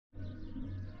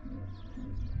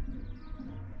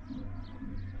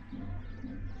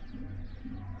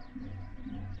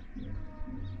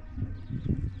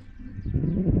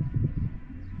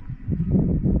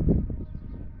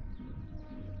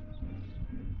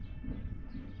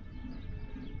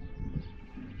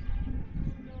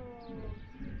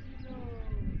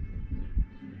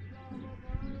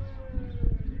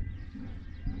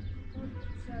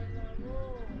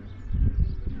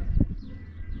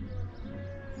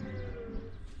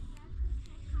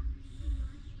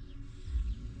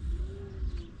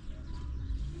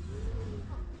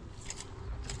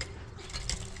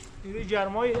این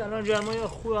گرمای الان گرمای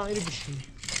خوب هم اینو بشینی.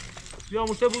 بیا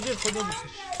مرته بوده خودم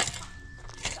بسش.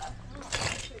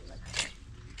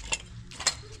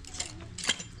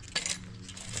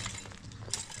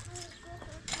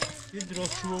 یه دراز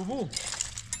چوبو بو.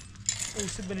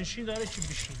 اوسه بنشین داره چی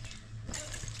بشین.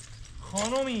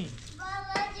 خانومی.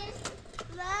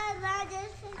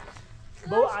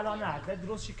 بابا الان نه ده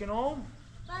درست شکنم.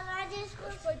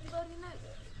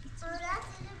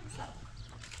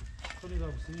 کلی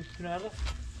دار بسید تو نرده.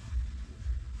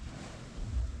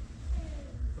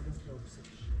 کلی دار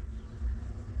بسید.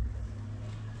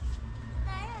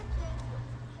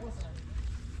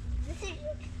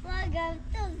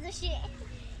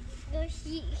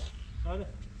 گوشی آره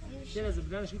یه لحظه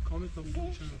بدنش کامل تا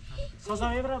میگم چرا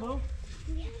سازم یه برای برو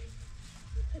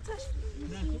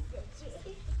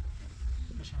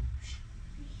بشم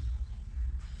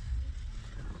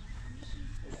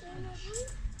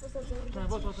نه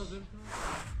با تا زیر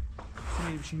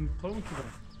سیمه بشین کارمون تو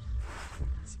برم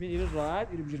سیمه ایره راحت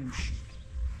ایره بجریم بشین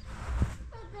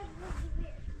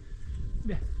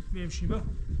بیا بشین با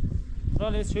را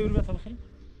لیست چه برو بیا تا بخیریم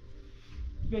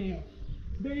بیا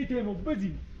بیا تیمو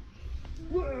بدیم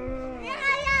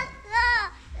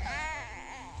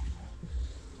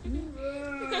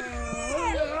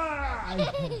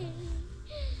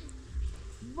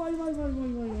وای وای وای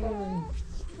وای وای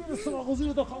بیا سراغ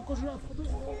زیر داخل کجا رفت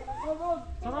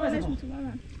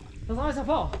سلام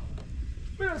صفا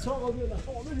بیا سراغ زیر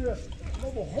داخل بیا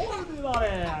بابا حال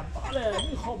میبره بله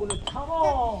میخوابونه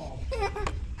تمام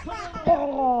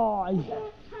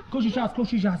کوشش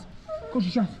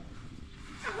هست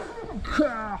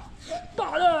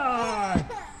بله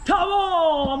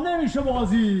تمام نمیشه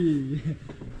بازی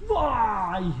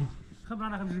وای خب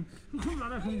نکنیم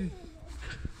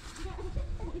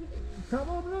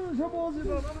تمام نمیشه بازی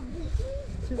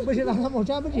بشه دارم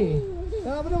محکم بگی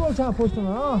دارم محکم پشت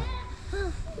من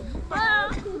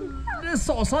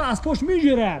ساسان از پشت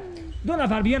میگیره دو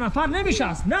نفر به یه نفر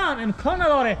نمیشست نه امکان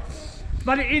نداره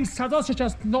ولی این صدا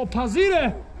شکست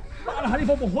ناپذیره بله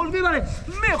حریفا با حل میبره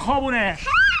میخوابونه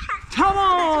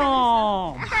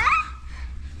تمام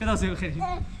بدا سوی بخیریم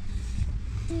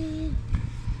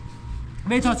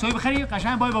بیتا سوی بخیریم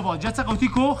قشنگ بای بابا جست قوتی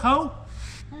کو خو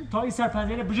تا این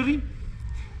سرپنجره بجریم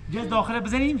جست داخله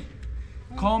بزنیم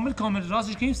کامل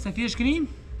راستش کنیم سفیرش کنیم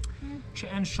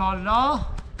که انشالله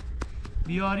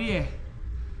بیاری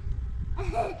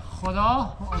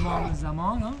خدا امام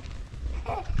زمان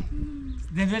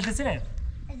دندویل کسی نه؟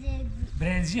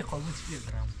 برنزی قربون چی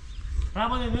برم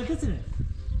رمان دندویل کسی نه؟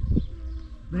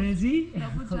 برنزی؟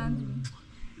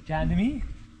 جندمی؟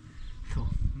 خب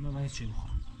من هیچ چی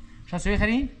بخورم شما سوی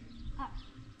خریم؟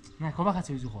 نه کبه خد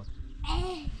سوی زو خود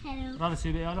را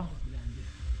سوی بی حالا؟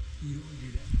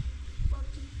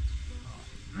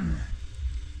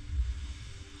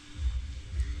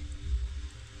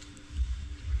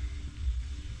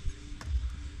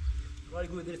 رای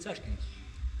گوه داره چش کنید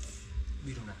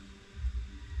بیرونه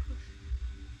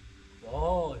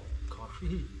وای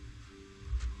کاشی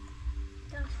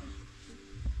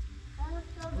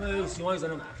سیمای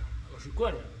زنم کاشی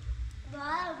کنه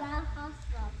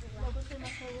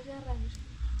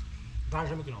رنج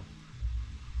میکنم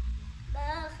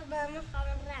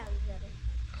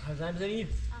رنج بزنیم؟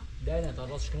 نه تا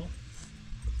راستش کنم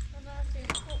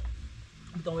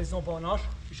دامایستان پاناش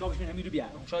شابش میرم میرو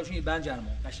بیارم شابش میرم بند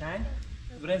جرمون قشنگ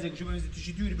برنزه گوشو بمیزی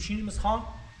توشی دوری بشینیم از خان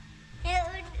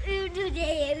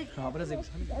برنزه گوش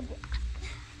همین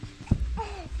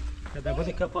نفت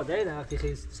کپا داره وقتی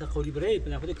خیلی سرخوری برید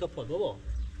نفت کپا بابا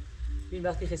این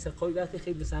وقتی خیلی سرخوری وقتی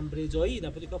خیلی مثلا بریجایی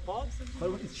نفت کپا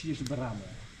کارو باید چیزش برامه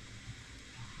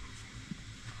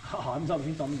همین زمان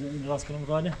این تامیز این راست کنم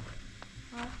رانه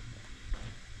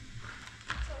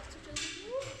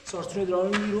سارتونه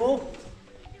درانو میرو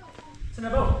سنه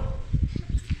باو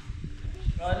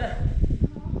رانه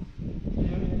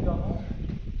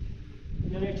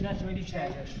یه یک نشه میدی چه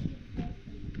نشش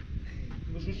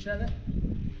بشوش نده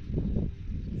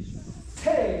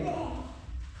هی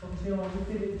خب چه موضوع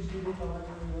تیری بیشتری کامل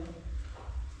کنیم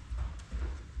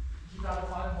کتاب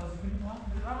خواهد بازی کنیم ها؟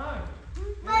 میدونم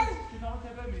نمی کتاب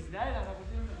تبه میزی داری نده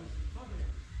بودی نمیدونم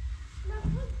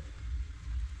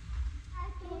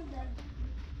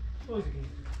بازی کنیم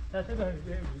تبه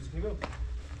بازی کنیم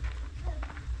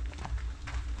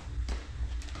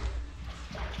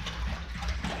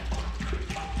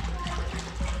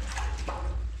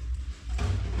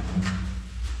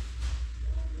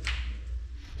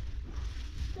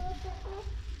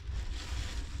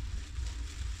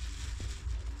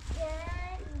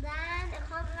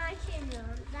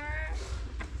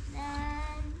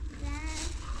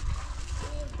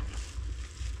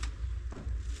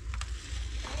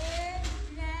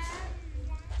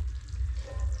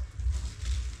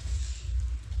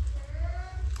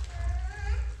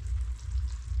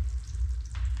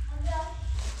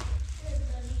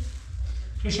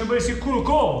بشن برسی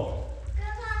کوکو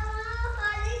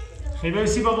خیلی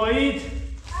برسی بابایید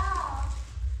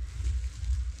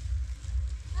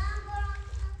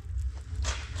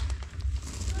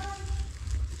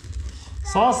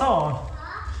ساسان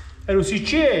عروسی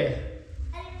چیه؟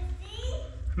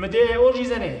 مده اورجی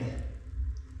زنه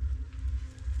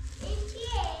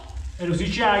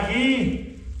عروسی چی اگی؟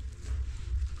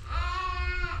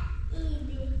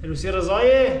 عروسی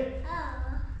رضایه؟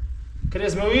 کل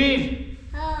اسم ویل؟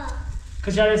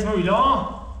 کل جار اسم ویل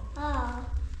ها؟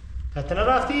 تتنا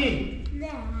رفتی؟ نه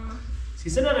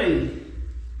سیسه نرهی؟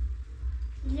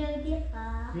 لگه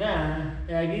نه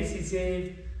اگی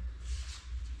سیسه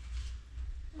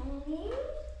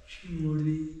چی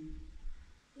موردی؟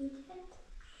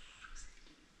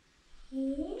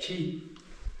 چی؟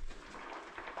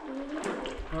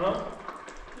 ها؟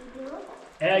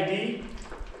 اگی؟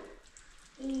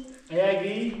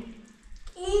 اگی؟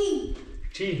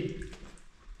 چی؟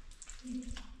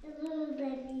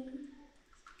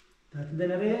 تاتی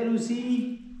دنبه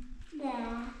عروسی؟ نه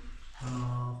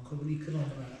قبولی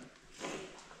کنم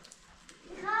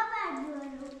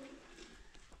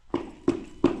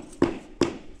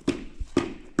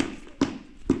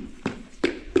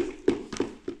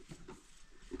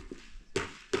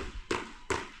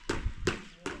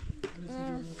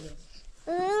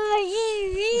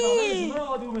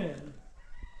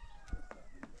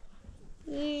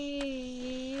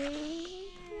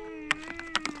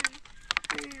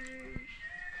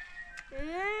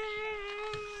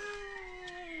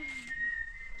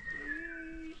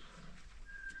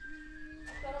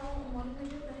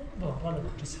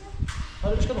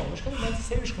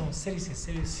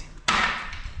سریسی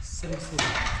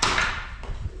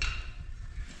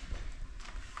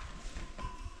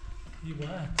یه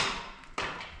باید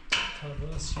تا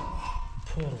راست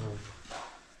پر بود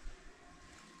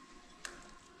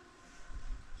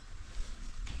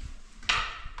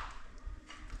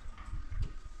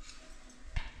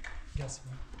گس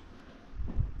بود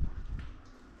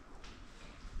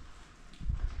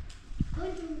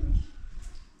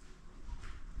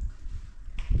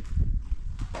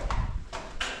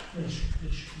ايش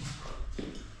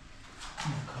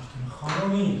کارتون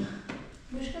خانمی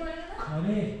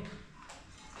کاری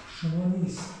شما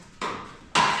نیست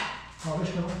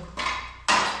آبش کنم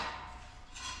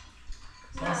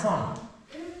ساسان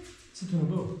ستونو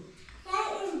برو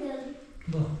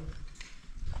برو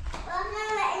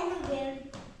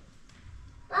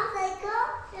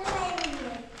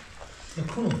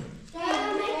يكون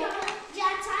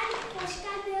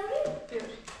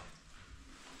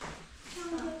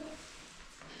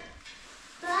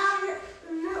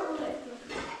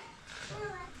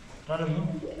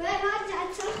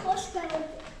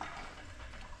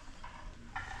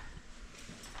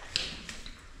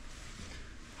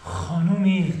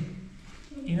خانومی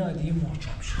اینا دیگه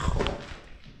محکم شد خب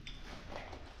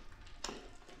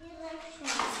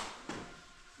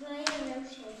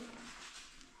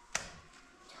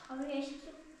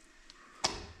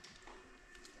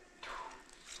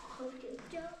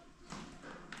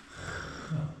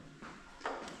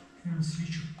این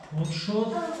سویچ پر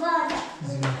شد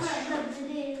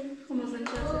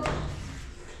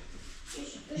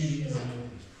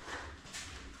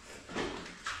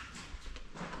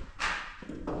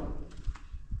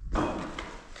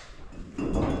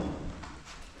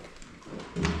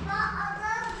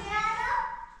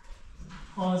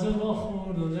حاضر با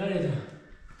خوردم نریدم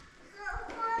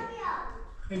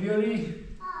خیلی بیاری؟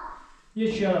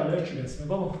 یه چی هم یه چی بسمه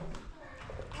بابا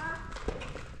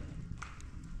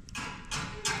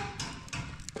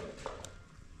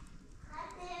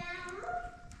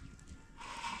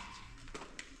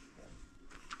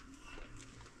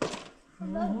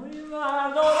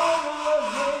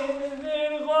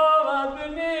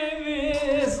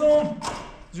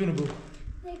جونو بو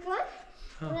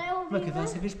ما كذا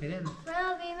سيفيش بيرين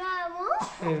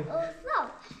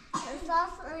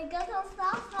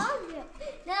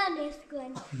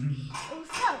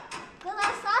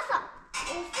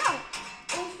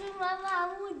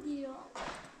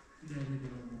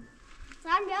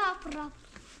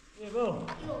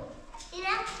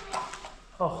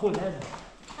خذ هذا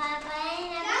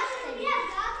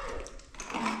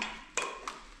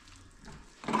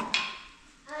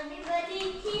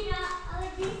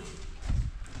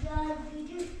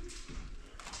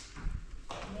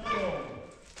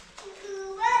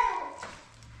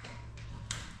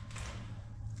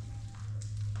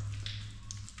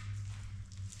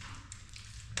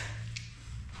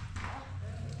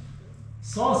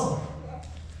صوص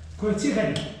كويتي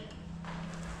غني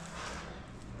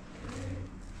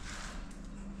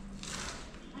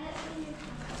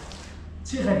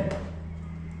چی خرید؟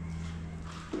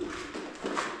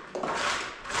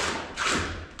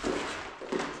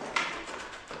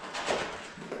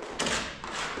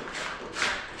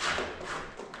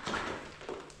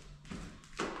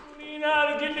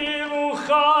 گلی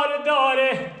خار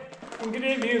داره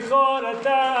گلی خار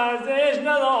ارزش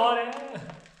نداره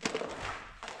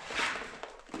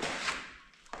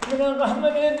من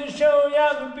قهمه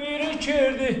شویم بیری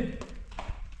کردی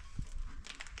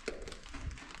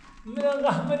من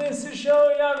قهمه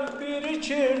شویم بیری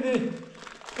کردی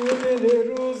تو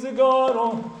دل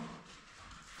روزگارم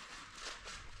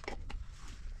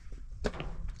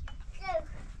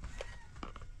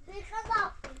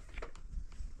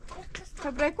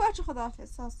تبریک باشه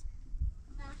خداحافظ ساز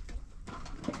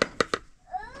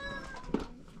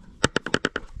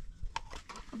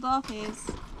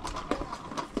خداحافظ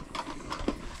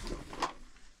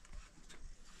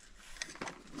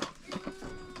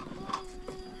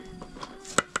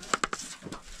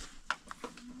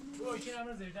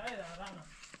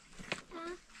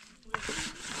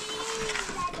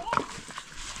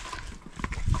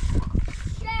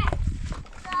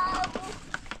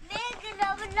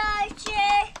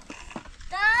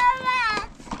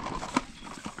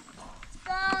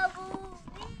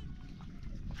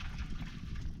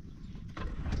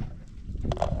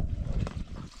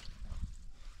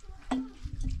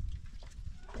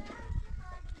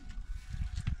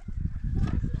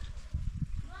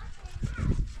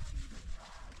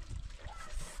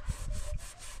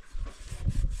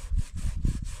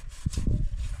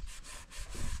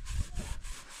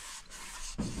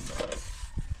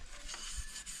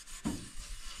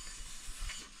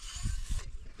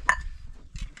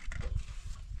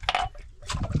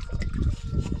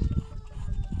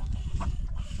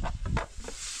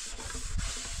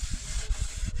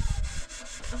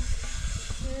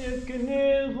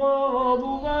کنی خواب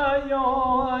و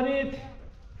یارت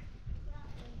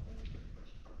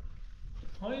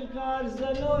های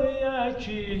غرزل و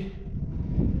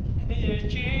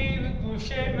یکی به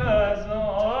گوش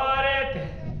مزارت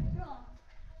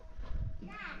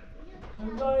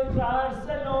های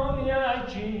غرزل و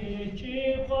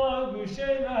یکی به گوش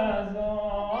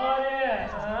مزارت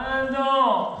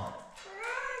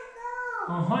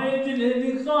های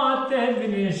دل خاطر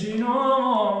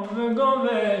بنشینم بگم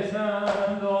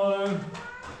بخندم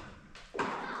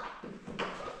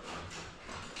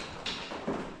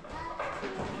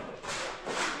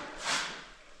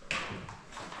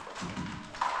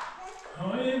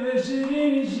های به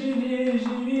شیرین شیرین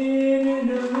شیرین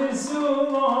دم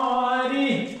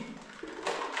سواری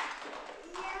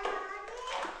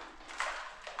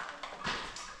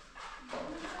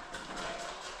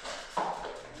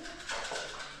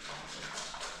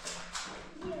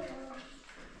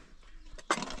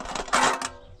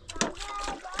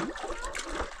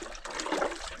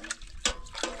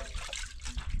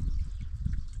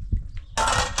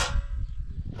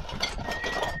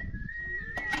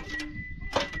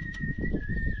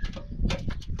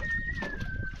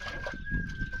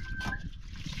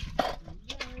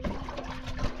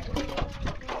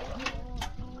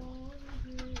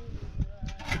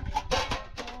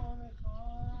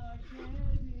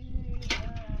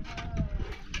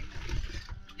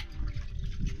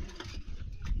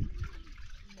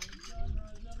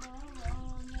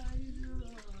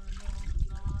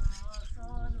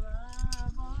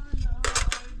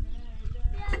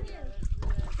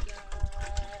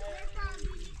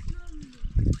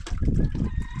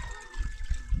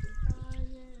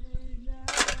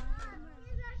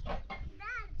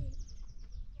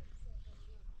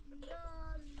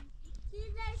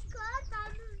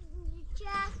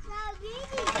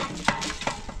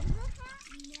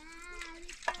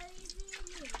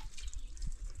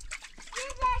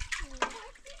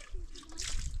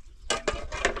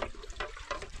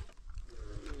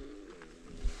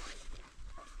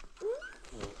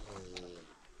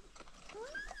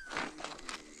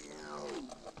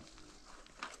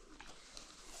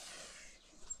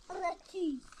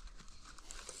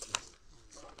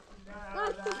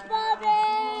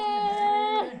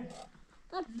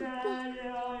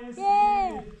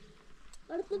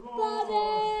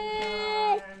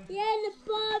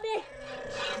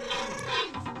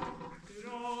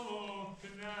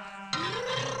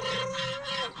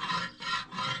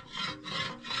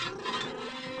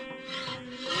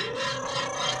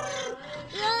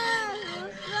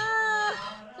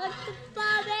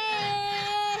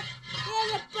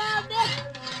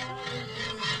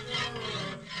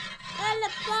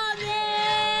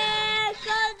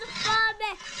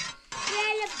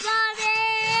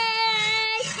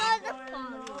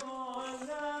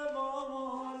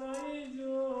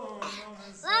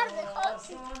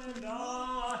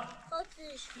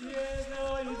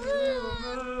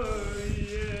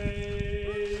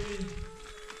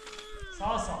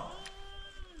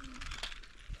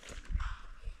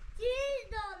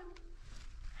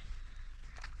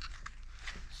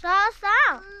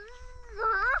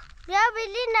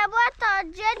باید تا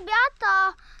جد بیاد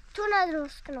تا تو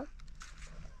ندرست کنم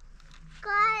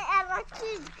کار اما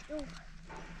چیز کنم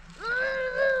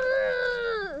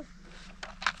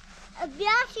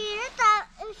بیا شیره تا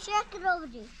این شکل رو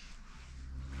بدیم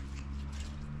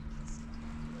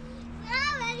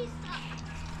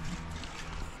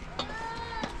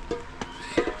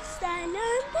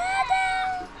سلام دادم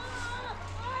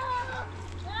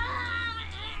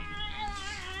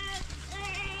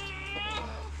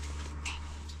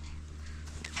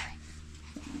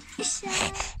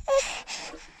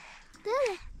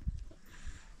داره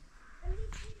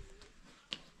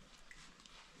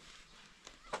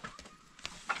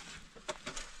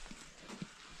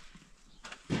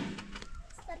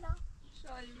سلام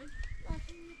شايبة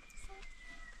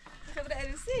خبرة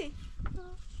عروسي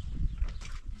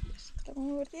طبعا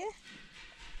وردية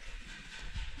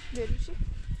دلوشي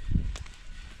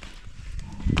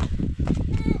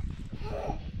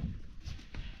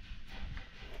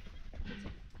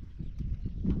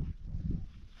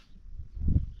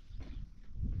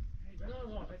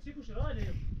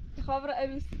خبرة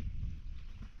عروسي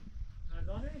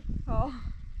ها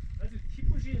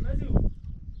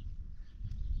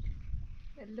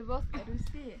اللباس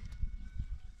عروسية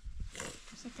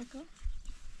شكلك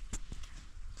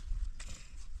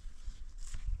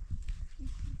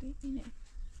هنا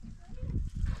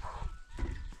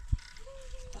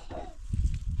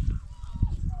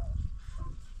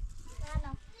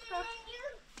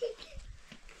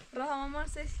راها ماما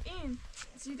سيسكين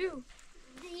زيدو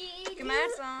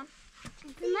كمارسان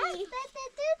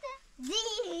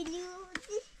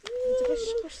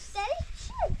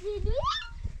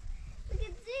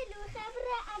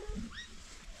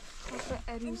خبرة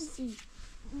عروسي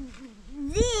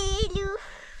زيلو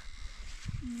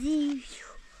زيلو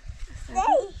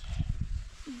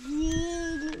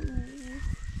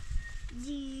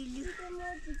زيلو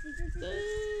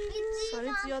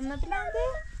صارت زياد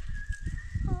نبلنده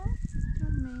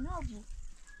مینا بود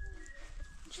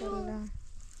انشالله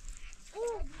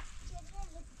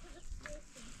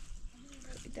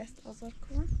ای دست آزاد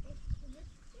کن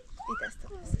ای دست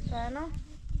آزاد فعلا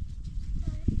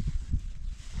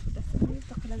دست میگه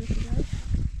تقلا بکنه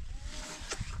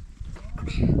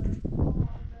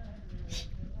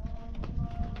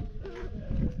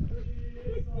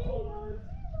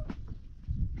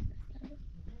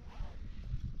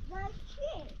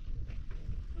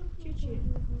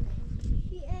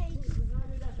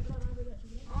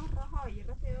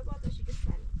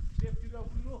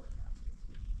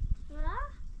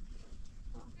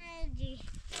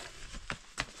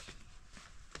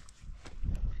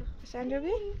Sandra B?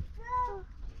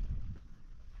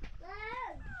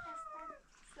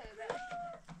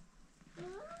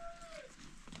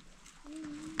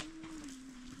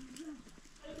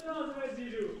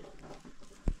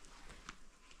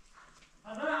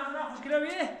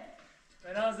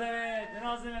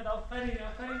 بنازمت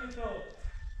آفرین به تو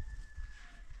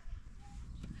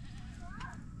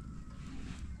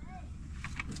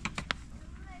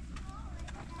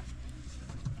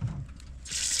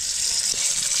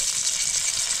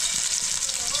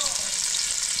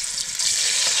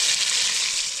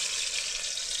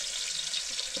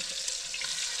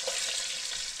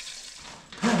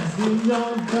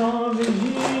زندان تا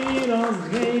بگیر از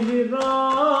خیلی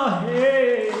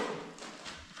راهه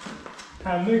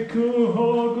همه کوه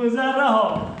و گذره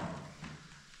ها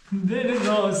دل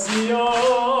را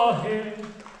سیاهه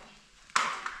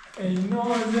ای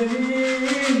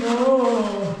نازنینو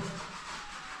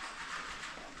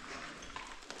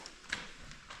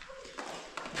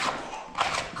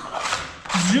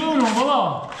جونو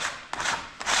بابا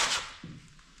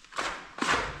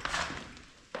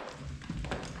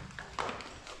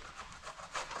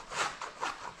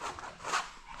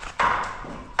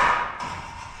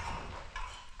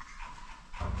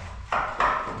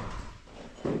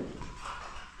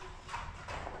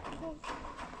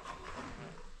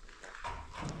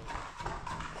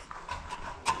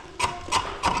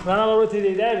Bana var o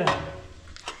tedi derler.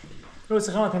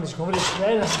 Burası kama temiz komur eski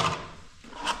derler.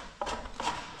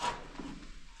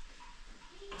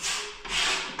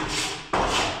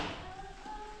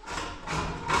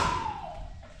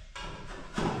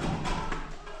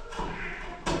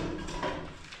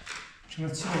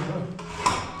 Şunu çıkıyor.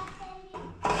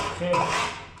 Şey.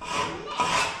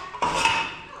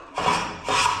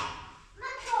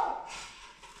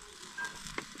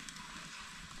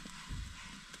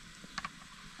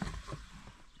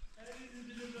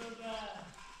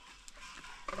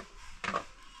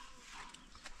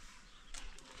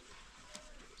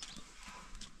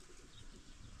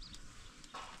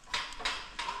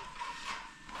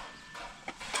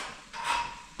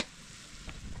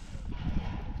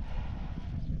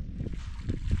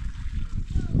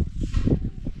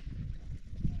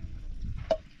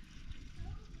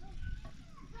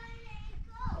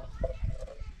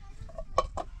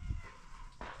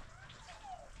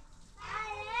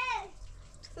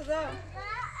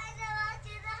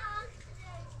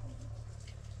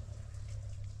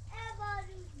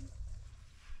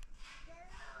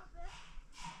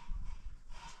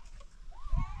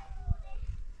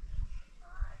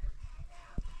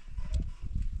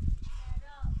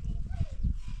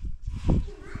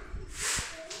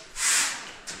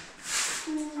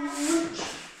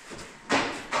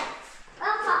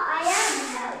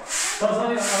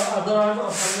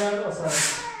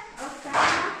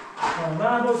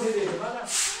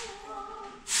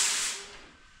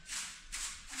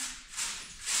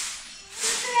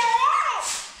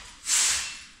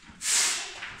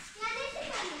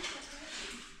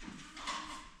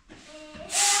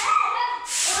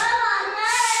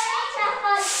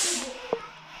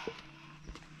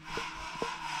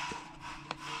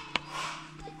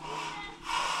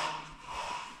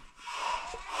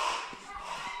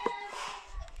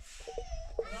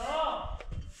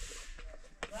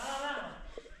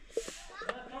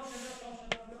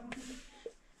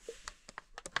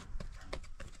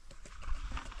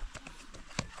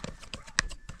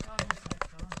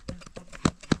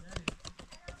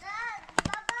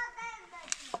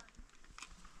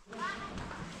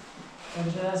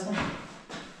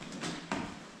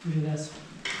 میشه دست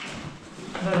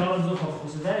در حال دو خواه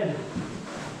خوزه داره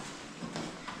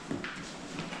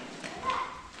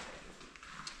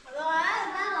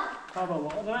بابا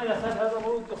بابا نه دفتر هر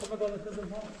بابا دو خواه مگاله کزم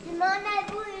ها لیمان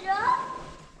بوی رو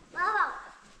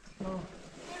بابا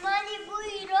لیمانی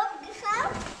بوی رو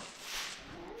بخوام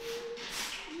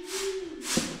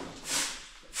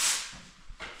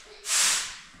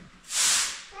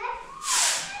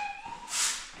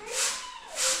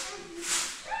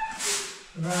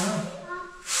نه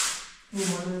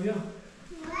اومانه بیا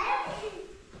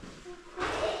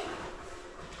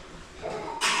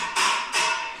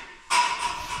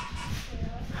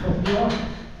خب بیا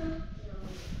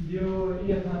بیا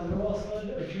یک نظر واسه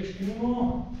اکیش کنیم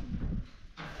و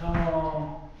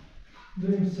تمام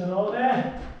بریم سراغ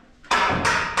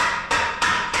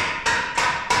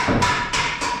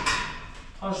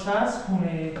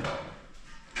آشپزخونه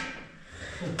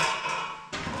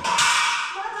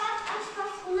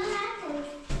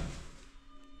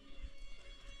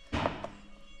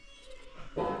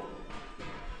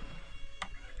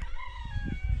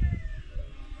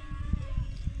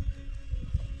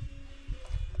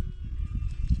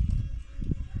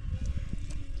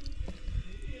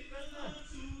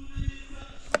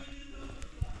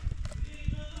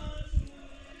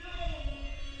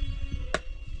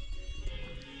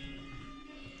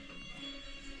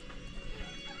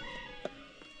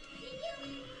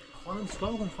خانم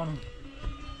چیکار میکنی خانم؟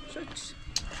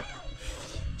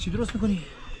 چی درست میکنی؟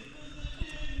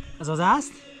 ازازه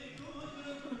هست؟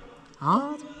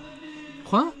 ها؟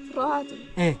 خورم؟ راحت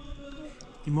اه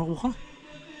این مرغ بخورم؟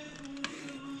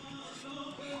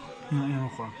 نه این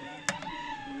بخورم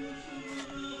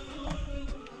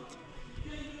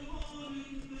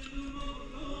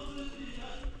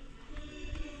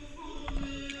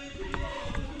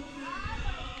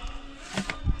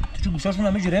تو چه گوشاشون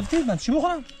همه گرفتی؟ من چی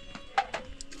بخورم؟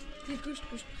 گوشت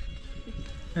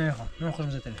نمیخوام نمیخورم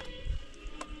زیتونه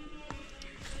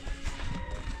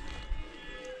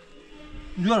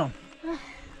بیارم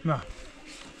نه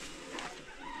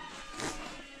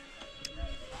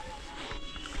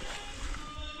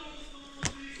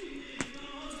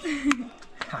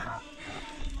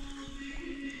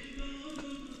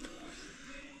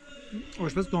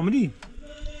آشپز کاملی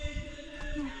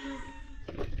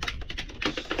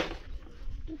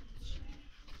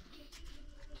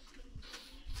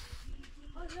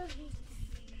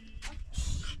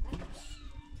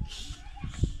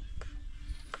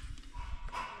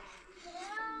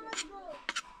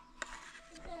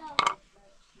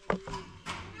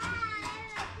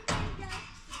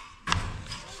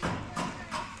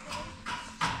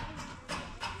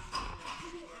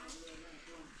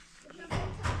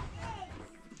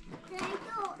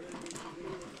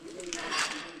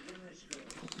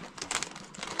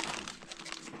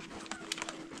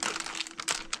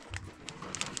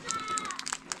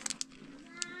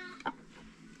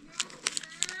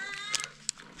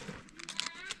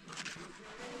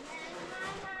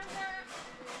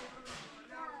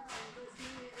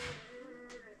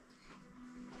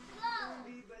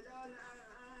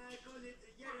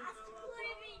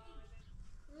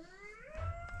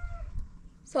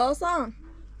ساسان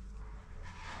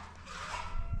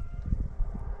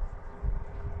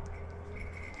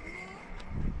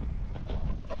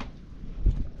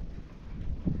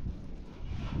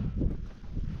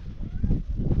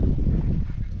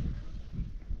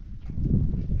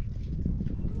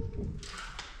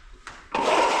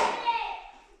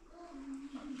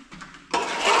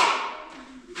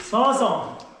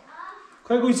ساسان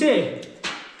که گوشه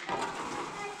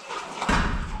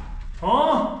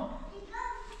ها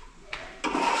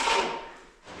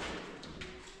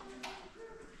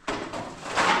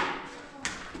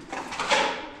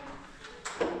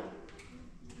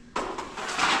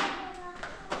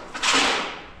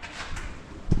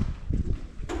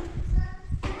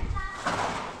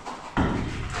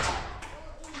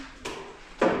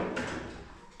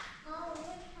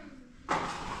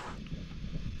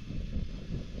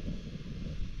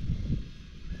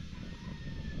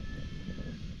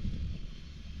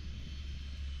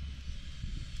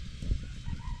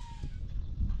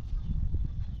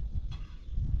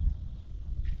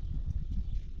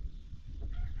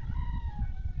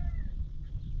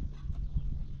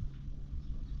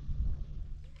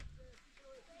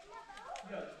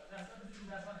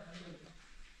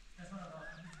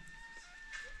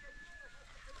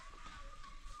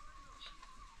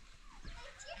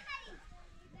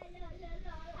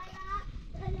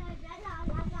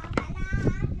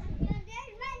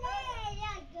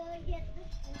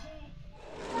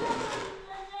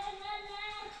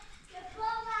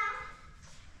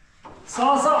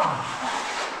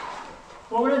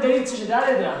دارید چیشه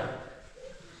دارم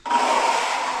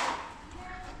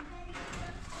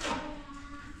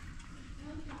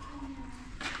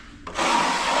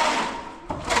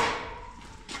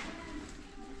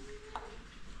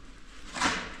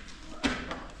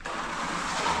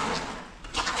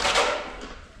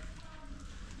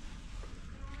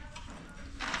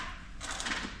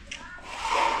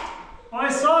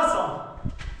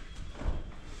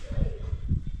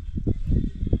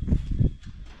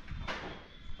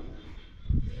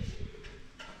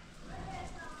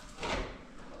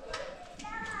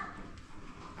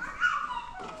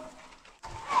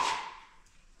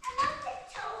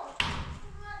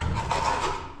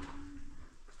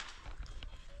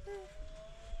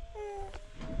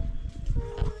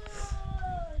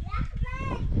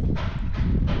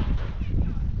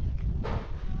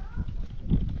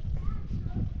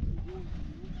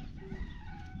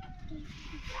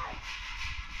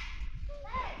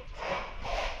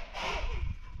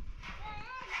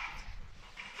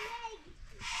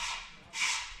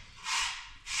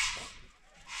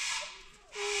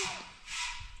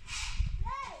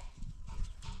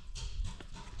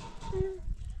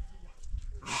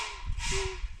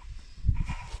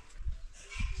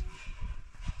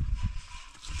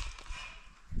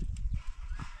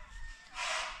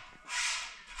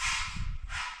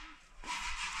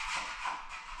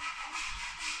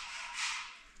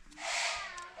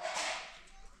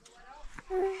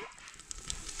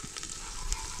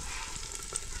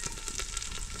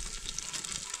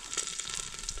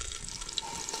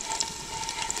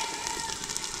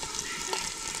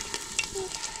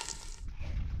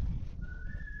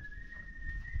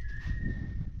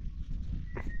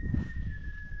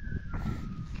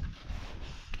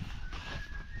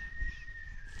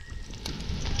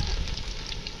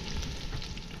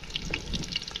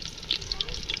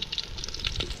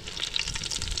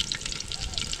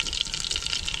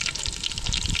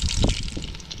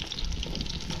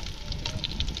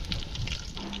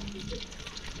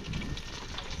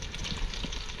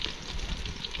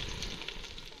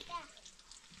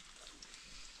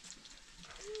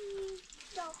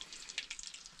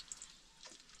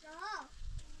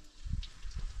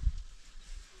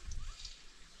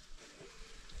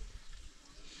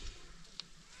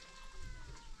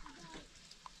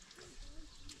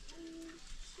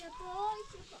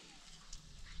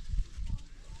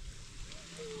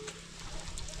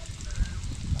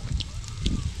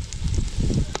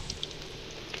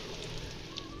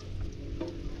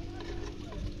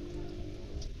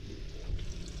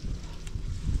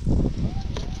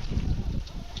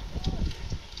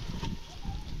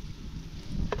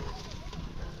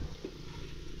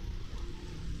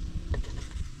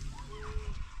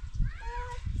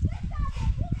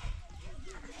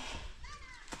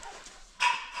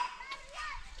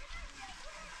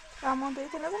Ramon dei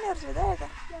tenendo energia dega.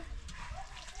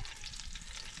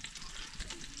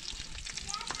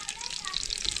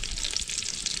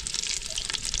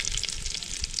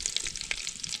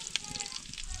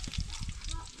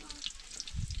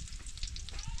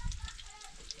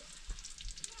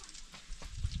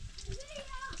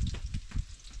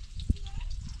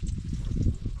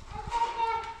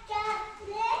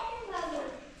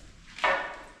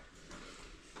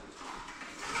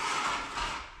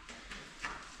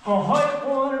 آهای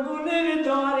قربونه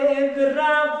داره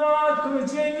برقا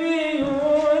کجه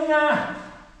میونه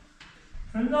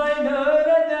نای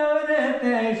داره داره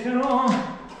دشرم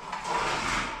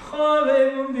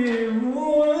خوابمون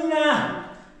بیمونه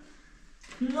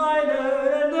نای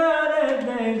داره داره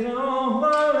دشرم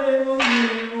خوابمون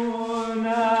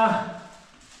بیمونه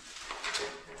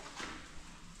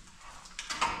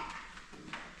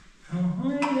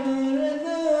آهای داره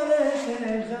داره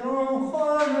دشرم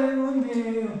خوابمون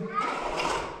بیمونه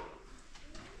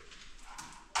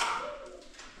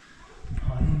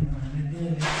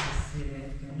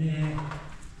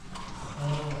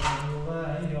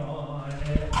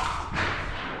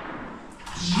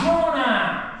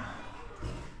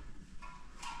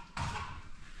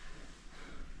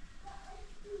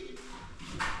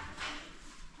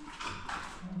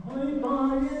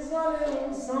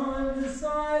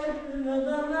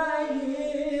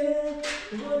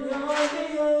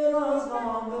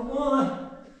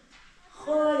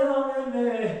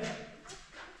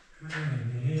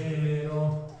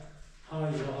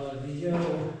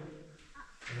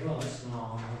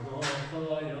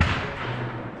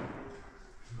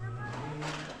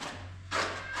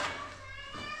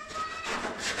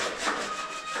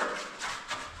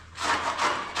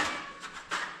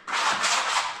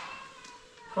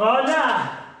حالا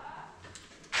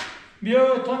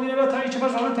بیا تا میره با تا چه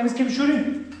باز حالا تمیز که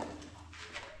میشوریم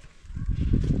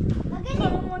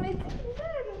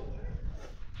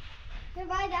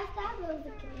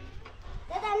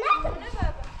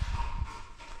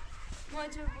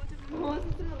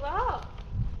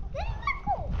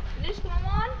ليش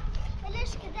كمان؟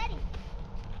 ليش كدري؟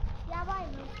 يا باي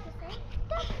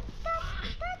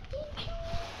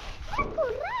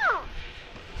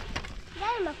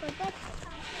دايما كنت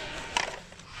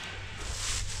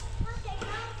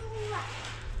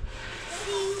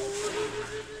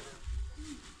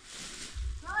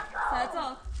ساعات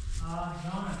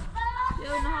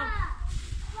يا نهار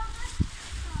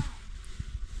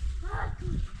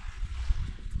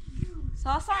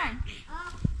ساسان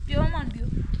بيو من بيو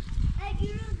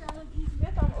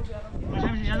بيتم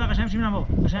أبيض قشنگ شي میرم بابا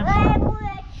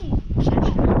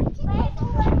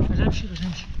قشنگ شي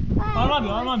آرام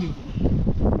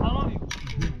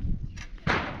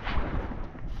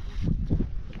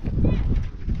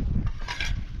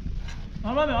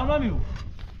بیو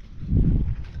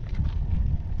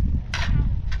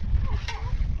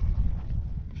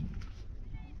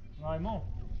رایمون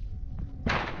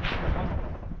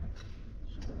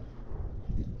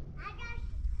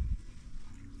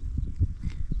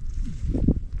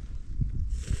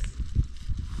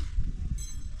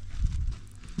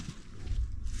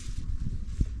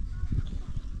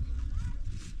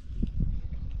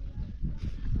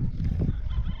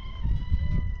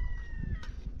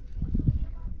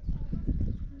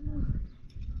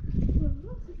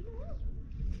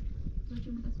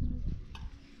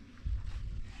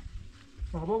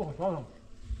بابا خلاص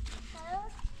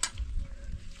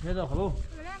هذا خلاص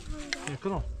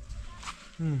يكرم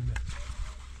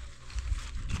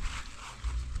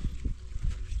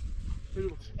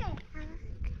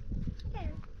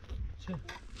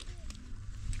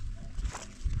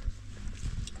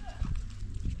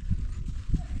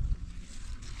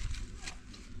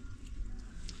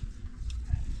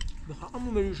بخ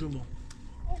عمو مليون شو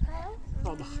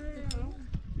واضح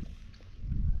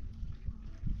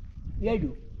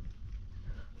يدو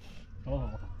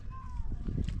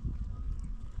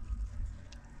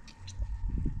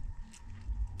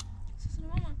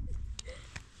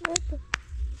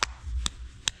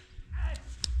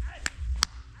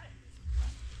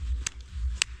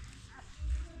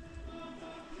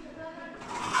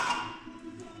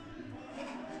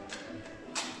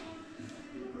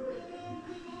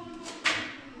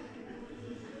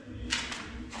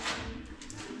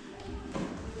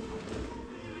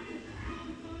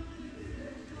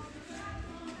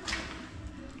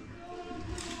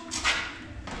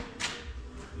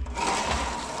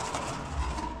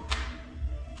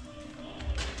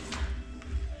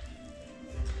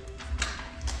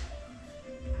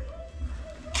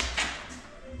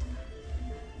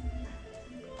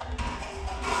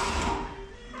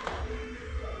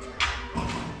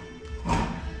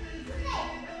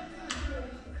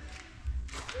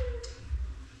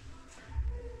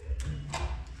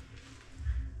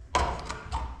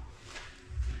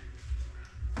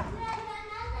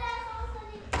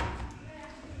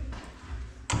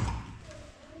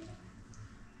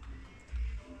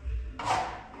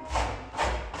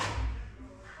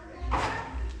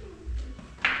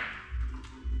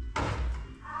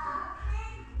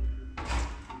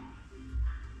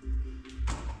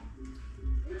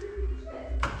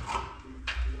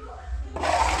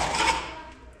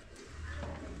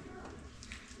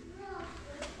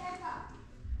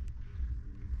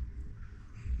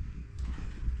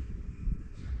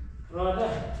راده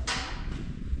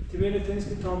تبين التنس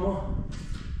كتامو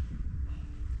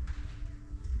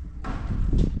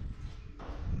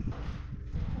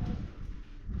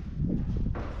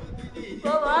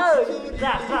بابا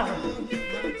راح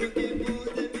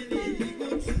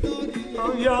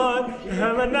يار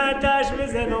هم نتاش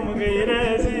بزنم غير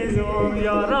عزيزم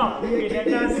يارا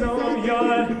غير دستم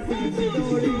يار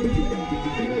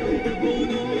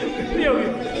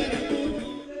بيو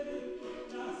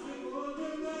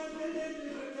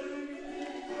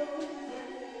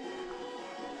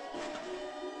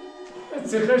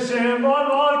تخشم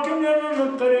بال كم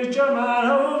يوم مقري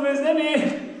جمعه وبزني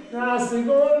ناس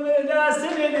يقول ناس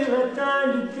اللي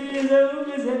غتان جتيزه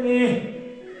وبزني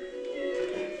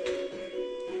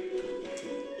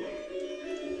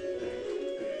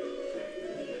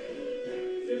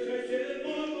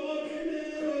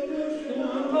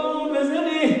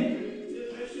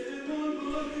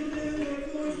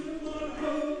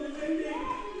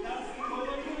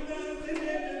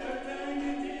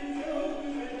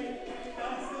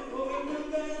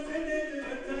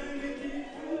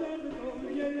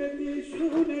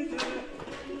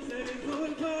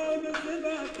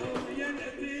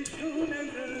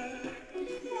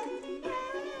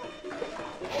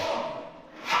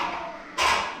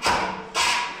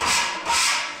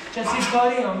کسی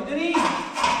کاری ها میدونی؟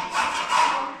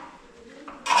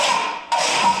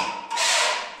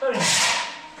 ببین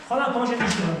خودم کامش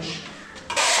نیشته باش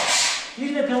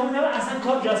دیگه تمام نبا اصلا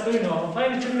کار جذبه اینا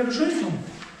فایل چون نبشونیتون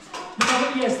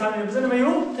میخوام یه استرامل بزنم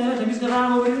یهو تمیز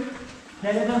کنم و بریم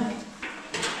نگردم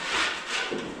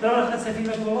برای خود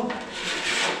سفید بگو بابا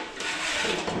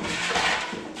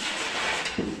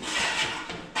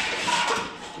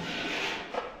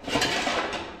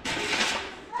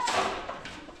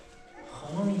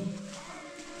خانمی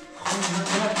من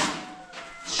باید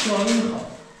شاهی میخوام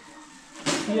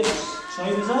یه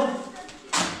شاهی بذار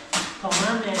تا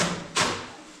من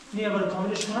یه بار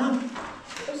کاملش کنم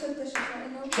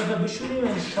که بشونیم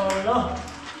انشاءالله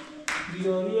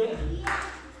بیاری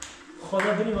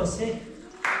خدا بینی واسه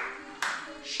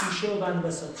شیشه و بند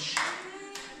بساتش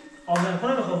آمدن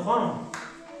کنم بخواب خانم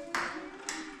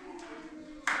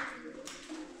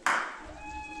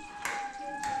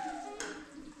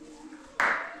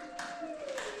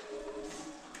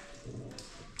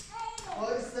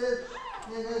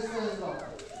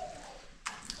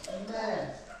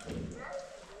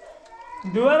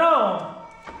دوارا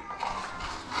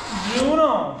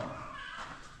جونو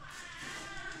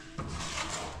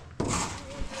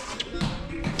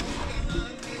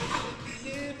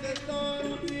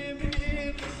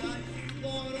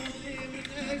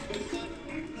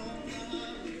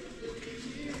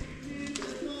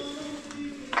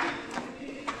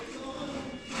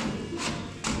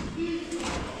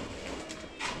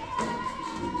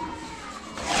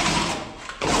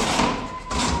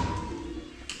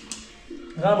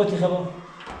غابتي خبا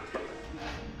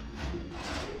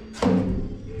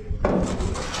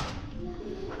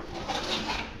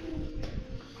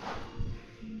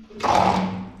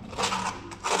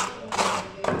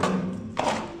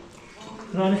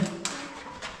رانه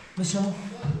بس شو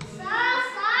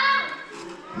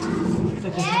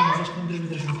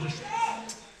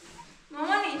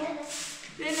مامانی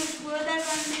بینم برو در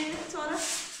بندی سوال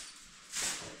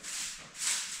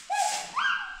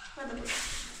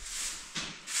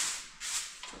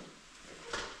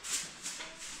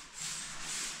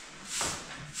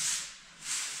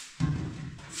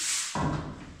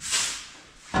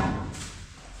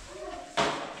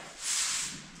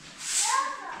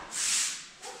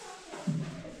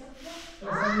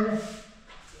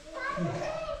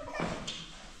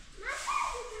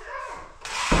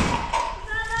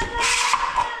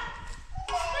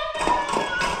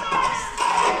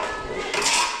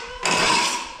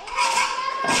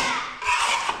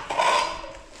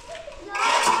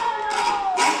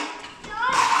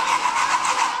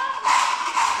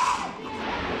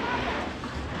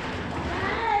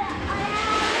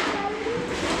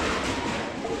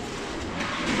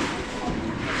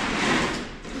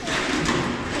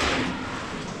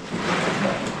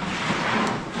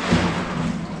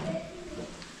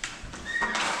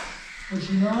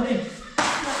Cucinare.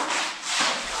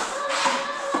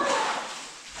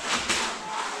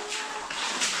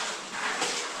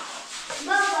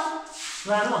 بابا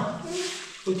Rana.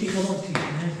 Uti khamotti.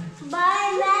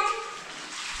 بای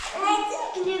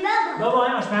من بابا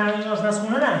این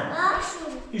آشپزخونه نه.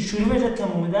 این شروع بده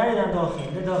تمومه در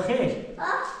داخل.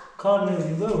 کار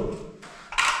نمیدی برو.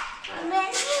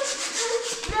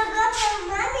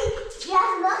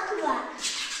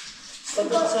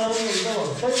 بابا سامی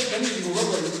بابا خیلی دیگه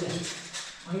بابا بده.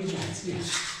 آیه جنسیه.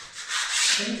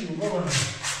 خیلی دیگه بابا.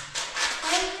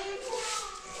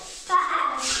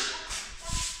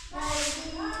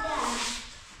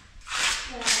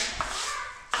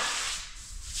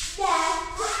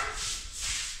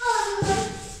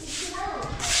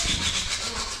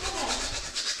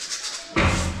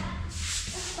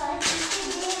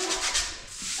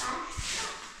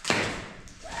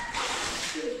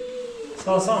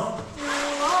 Sağ.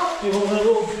 Bir bunları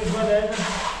okuyuşma derdim.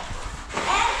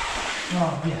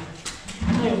 Ya bir.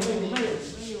 Ne yok.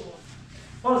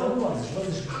 Bazen bu var.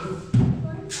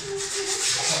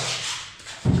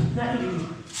 Ne iyi.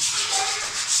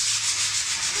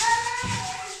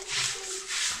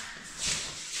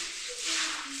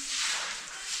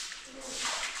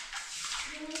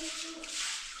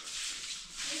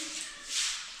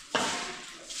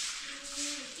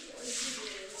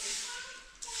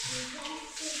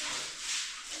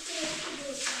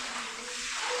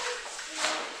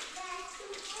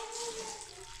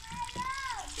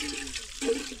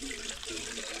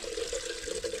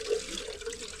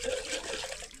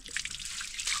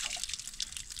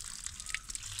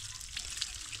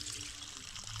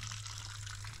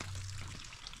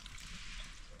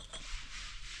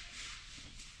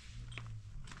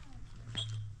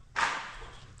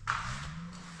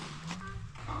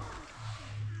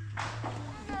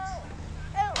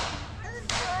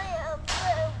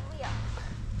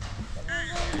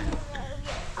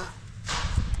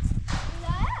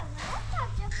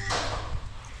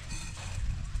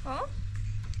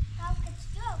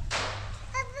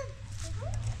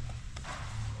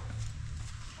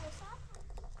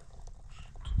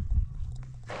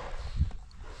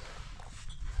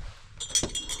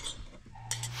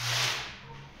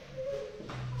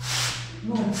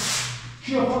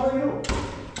 چیه خواه اینو؟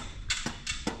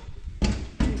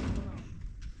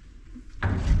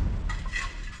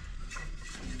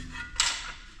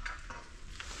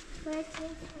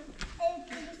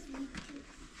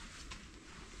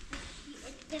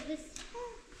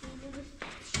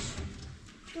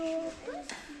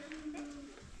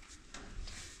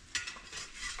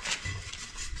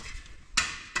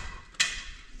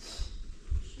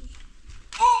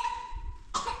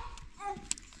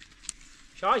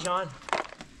 شایشان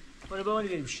برو بمانی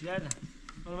بریم شیدر نه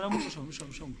برو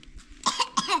مشو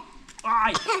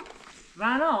آی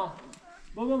رانا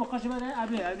بابا مقاش بره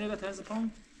ابنه با تنز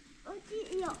پام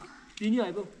دینی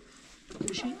ای بابا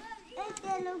بشین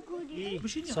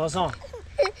بشین سازان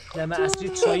لما اصلی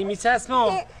چایی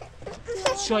میچسبه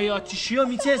چای آتیشی ها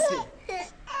میچسبه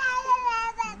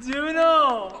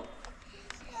جونو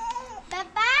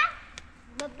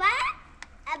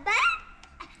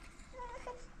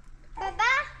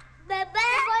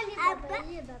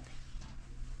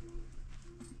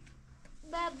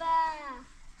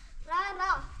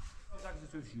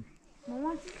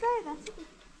مامان چی کردی؟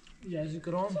 یه چیزی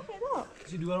کرم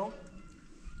چی دوبارم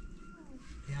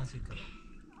یه چیزی کرم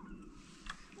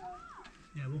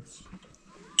یه بو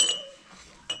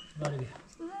بله بیا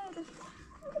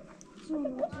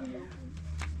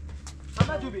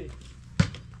همه تو بی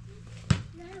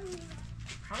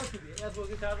همه تو بی از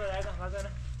بازی تر داره ایدن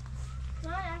خزانه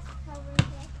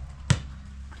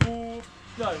تو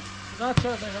داری نه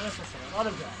چرا زنگانه سسته حالا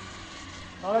بیا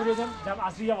حالا بیادم دم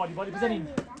اصلی یه والیبالی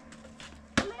بزنیم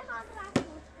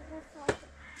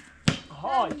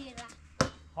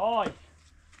های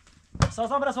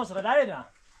سازان برای سرسره داری نه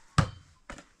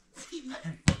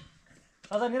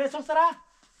سازان نیره سرسره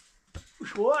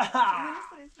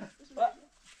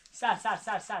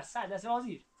سر دست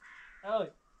وزیر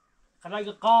خلاق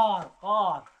قار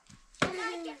خلاق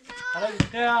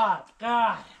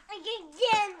قار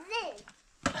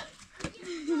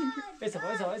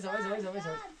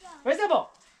بیسه با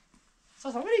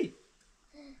سازان بری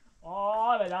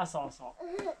بله سازان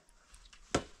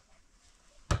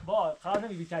با قرار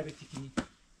نمیگی که به تیکنی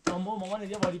اما مامان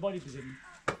یه والیبالی بزنیم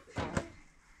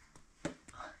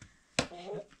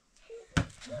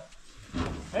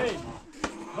هی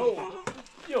هو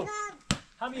یو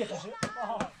هم یه خشه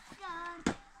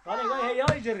قاله گاهی هی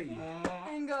هایی جری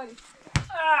انگاری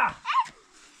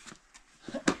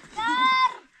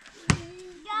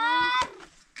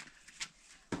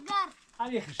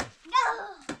هم یه خشه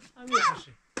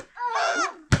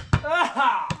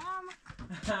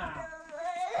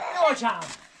نوچم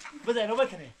بزن رو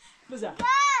بکنه بزن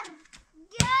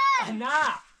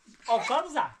نه آبشار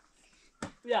بزن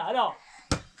بیا حالا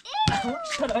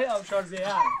شرای آبشار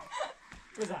زیاد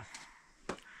بزن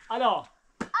حالا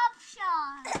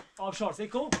آبشار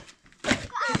سیکو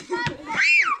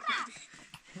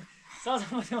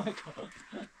سازم بزن کن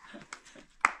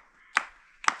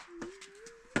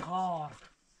کار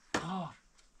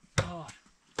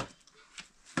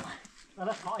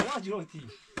حالا خواهی جوتی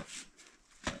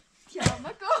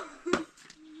Tiamako.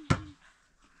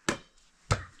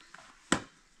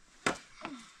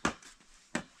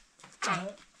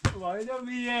 وای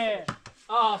میه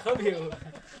خوبی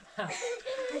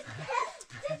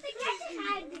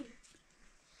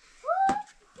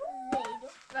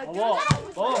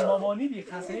بابا مامانی بی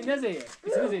خسنی نزه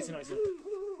سنایسون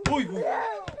بوی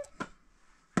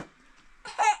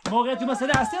موقع تو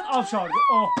مسئله هستید آبشار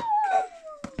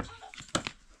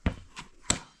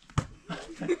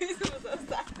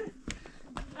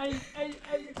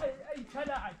ای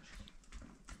کلعک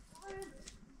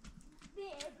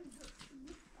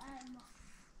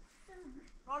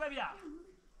حالا بیا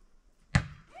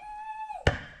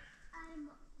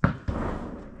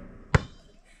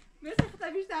مثل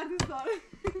خطبیش در دوست داره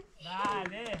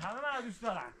بله همه من دوست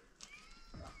دارم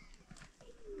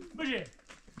بشه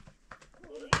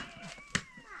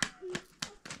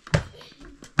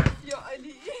یا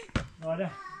علی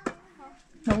آره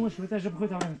تموم شد تجربه خود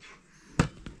تمام تو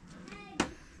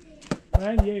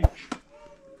من یک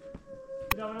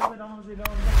ادامه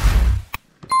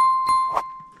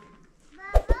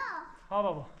ها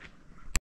بابا